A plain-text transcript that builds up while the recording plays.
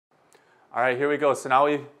All right, here we go. So now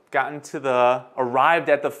we've arrived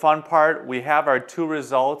at the fun part. We have our two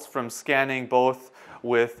results from scanning both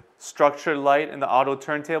with structured light in the auto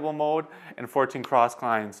turntable mode and 14 cross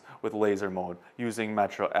lines with laser mode using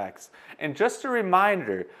MetroX. And just a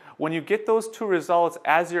reminder, when you get those two results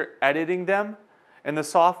as you're editing them in the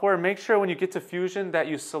software, make sure when you get to Fusion that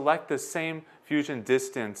you select the same Fusion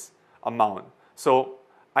distance amount. So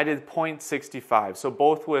I did 0.65, so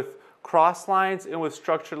both with cross lines and with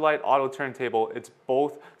structured light auto turntable, it's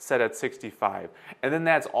both set at 65. And then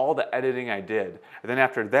that's all the editing I did. And then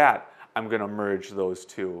after that, I'm going to merge those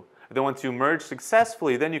two. And then once you merge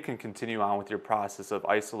successfully, then you can continue on with your process of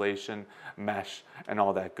isolation, mesh, and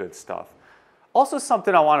all that good stuff. Also,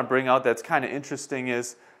 something I want to bring out that's kind of interesting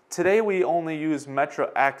is today we only use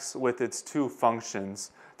MetroX with its two functions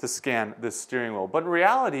to scan the steering wheel. But in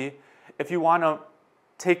reality, if you want to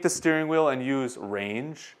take the steering wheel and use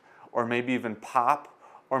range, or maybe even pop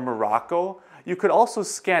or Morocco, you could also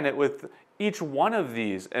scan it with each one of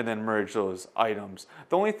these and then merge those items.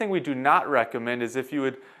 The only thing we do not recommend is if you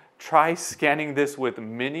would try scanning this with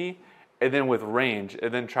mini and then with range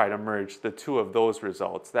and then try to merge the two of those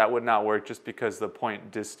results. That would not work just because the point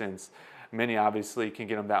distance. Mini obviously can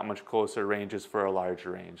get them that much closer, ranges for a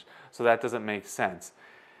larger range. So that doesn't make sense.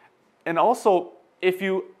 And also,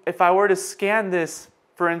 if I were to scan this,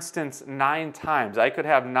 for instance, 9 times, I could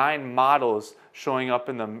have 9 models showing up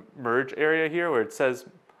in the merge area here where it says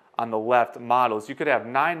on the left models. You could have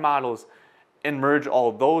 9 models and merge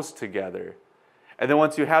all those together. And then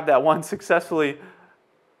once you have that one successful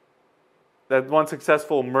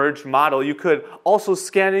merged model, you could also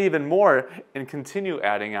scan it even more and continue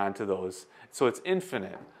adding on to those. So it's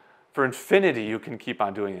infinite. For infinity, you can keep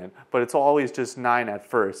on doing it, but it's always just 9 at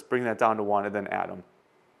first. Bring that down to 1 and then add them.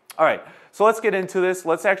 All right, so let's get into this.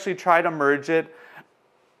 Let's actually try to merge it.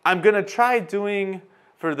 I'm going to try doing,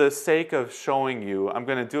 for the sake of showing you, I'm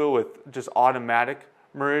going to do it with just automatic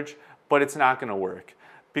merge, but it's not going to work.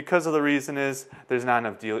 Because of the reason is there's not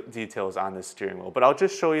enough details on this steering wheel. But I'll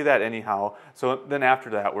just show you that anyhow. So then after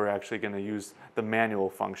that, we're actually going to use the manual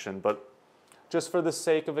function. But just for the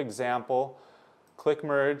sake of example, click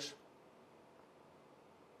merge,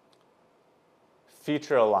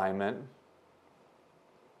 feature alignment.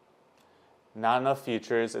 Not enough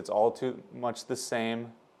features, it's all too much the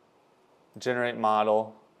same. Generate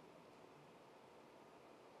model.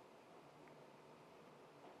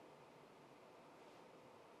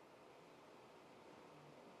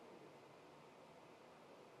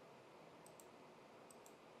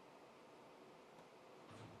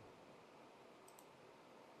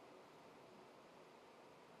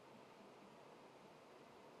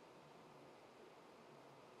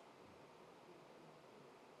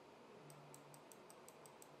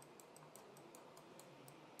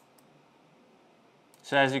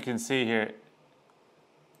 So as you can see here,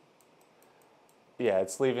 yeah,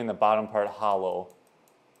 it's leaving the bottom part hollow,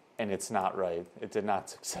 and it's not right. It did not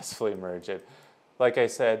successfully merge it. Like I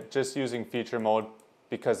said, just using feature mode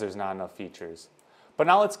because there's not enough features. But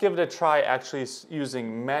now let's give it a try actually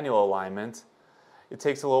using manual alignment. It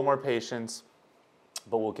takes a little more patience,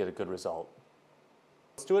 but we'll get a good result.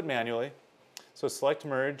 Let's do it manually. So select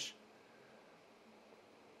merge.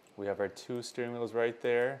 We have our 2 steering wheels right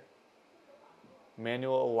there.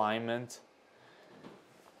 Manual alignment.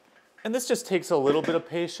 And this just takes a little bit of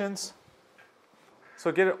patience.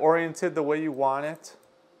 So get it oriented the way you want it.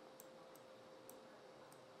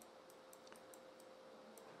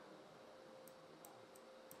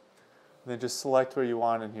 Then just select where you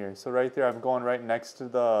want in here. So right there, I'm going right next to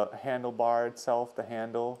the handlebar itself, the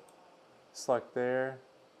handle. Select there.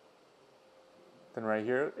 Then right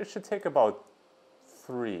here, it should take about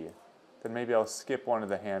 3. Then maybe I'll skip one of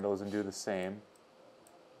the handles and do the same.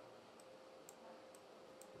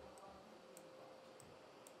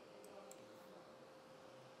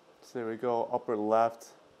 So there we go, upper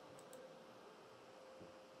left.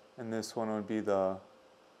 And this one would be the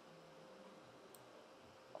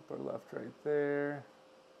upper left right there.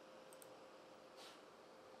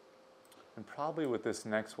 And probably with this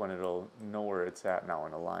next one, it'll know where it's at now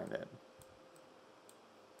and align it.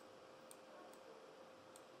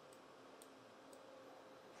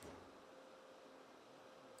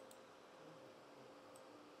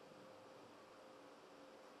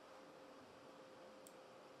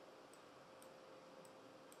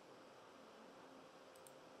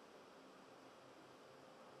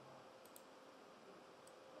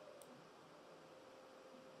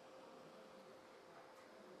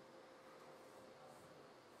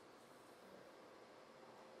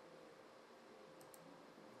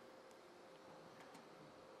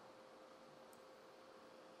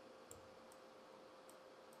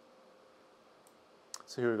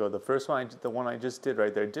 So here we go. The first one, the one I just did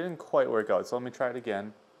right there, didn't quite work out. So let me try it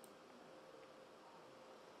again.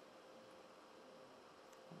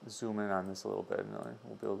 Zoom in on this a little bit, and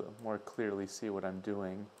we'll be able to more clearly see what I'm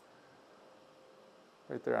doing.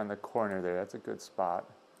 Right there on the corner there, that's a good spot.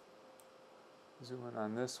 Zoom in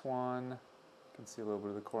on this one. You can see a little bit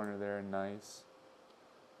of the corner there, nice.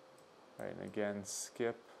 All right, and again,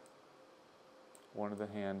 skip one of the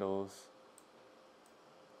handles.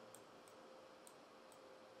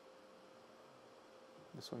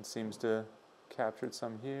 This one seems to captured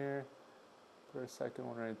some here. Put a second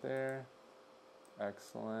one right there.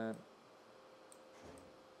 Excellent.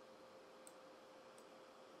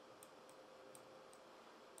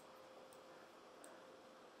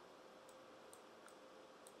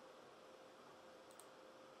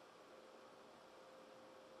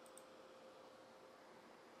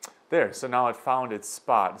 There, so now it found its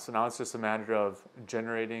spot. So now it's just a matter of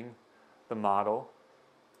generating the model.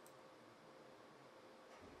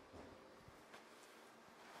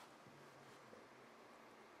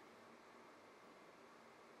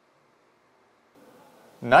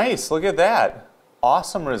 Nice, look at that.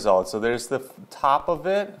 Awesome results. So there's the top of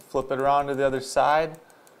it, flip it around to the other side.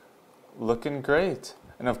 Looking great.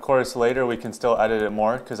 And of course later we can still edit it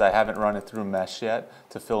more because I haven't run it through mesh yet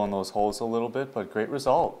to fill in those holes a little bit, but great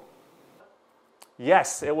result.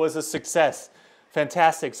 Yes, it was a success.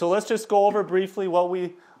 Fantastic. So let's just go over briefly what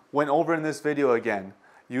we went over in this video again.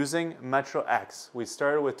 Using MetroX, we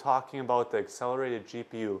started with talking about the accelerated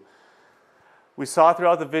GPU. We saw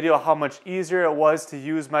throughout the video how much easier it was to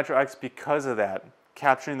use MetroX because of that.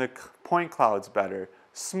 Capturing the point clouds better,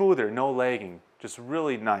 smoother, no lagging, just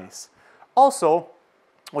really nice. Also,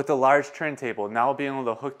 with the large turntable, now being able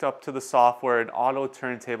to hook up to the software in auto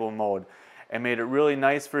turntable mode, and made it really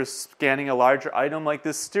nice for scanning a larger item like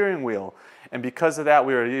this steering wheel. And because of that,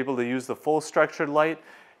 we were able to use the full structured light,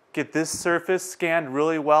 get this surface scanned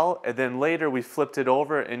really well, and then later we flipped it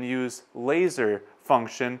over and used laser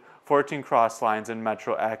function, 14 cross lines in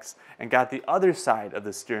MetroX, and got the other side of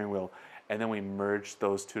the steering wheel. And then we merged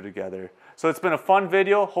those two together. So it's been a fun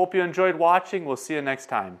video. Hope you enjoyed watching. We'll see you next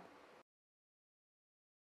time.